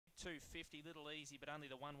250, little easy, but only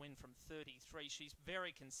the one win from 33. She's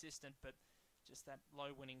very consistent, but just that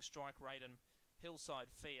low winning strike rate. And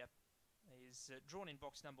Hillside Fear is drawn in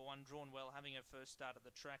box number 1, drawn well, having her first start at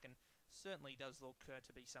the track, and certainly does look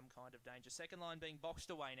to be some kind of danger. Second line being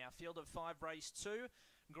boxed away now. Field of 5, race 2.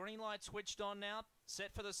 Green light switched on now.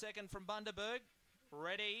 Set for the second from Bundaberg.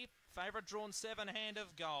 Ready. Favourite drawn 7, Hand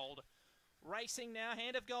of Gold. Racing now,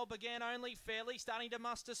 Hand of Gold began only fairly, starting to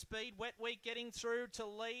muster speed. Wet Week getting through to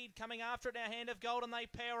lead, coming after it now, Hand of Gold, and they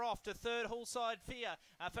pair off to third, Hillside Fear.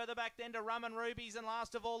 Further back then to Rum and Rubies, and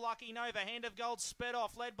last of all, Lucky Nova. Hand of Gold sped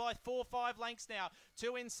off, led by 4-5 lengths now.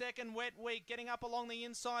 2 in second, Wet Week, getting up along the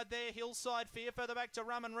inside there, Hillside Fear. Further back to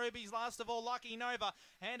Rum and Rubies, last of all, Lucky Nova.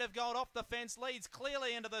 Hand of Gold off the fence, leads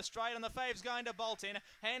clearly into the straight, and the fave's going to bolt in.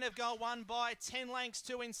 Hand of Gold won by 10 lengths,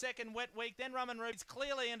 2 in second, Wet Week, then Rum and Rubies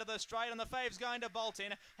clearly into the straight, and the fave's going to bolt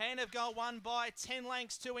in. Hand of Gold won by 10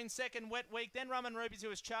 lengths, 2 in second, Wet Week, then Rum and Rubies, who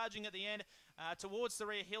was charging at the end towards the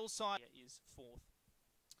rear. Hillside is fourth.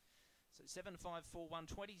 So 7.541,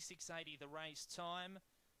 26.80 the race time.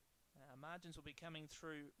 Margins will be coming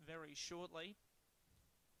through very shortly.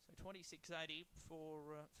 So 26.80 for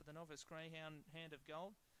the novice greyhound Hand of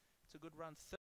Gold. It's a good run.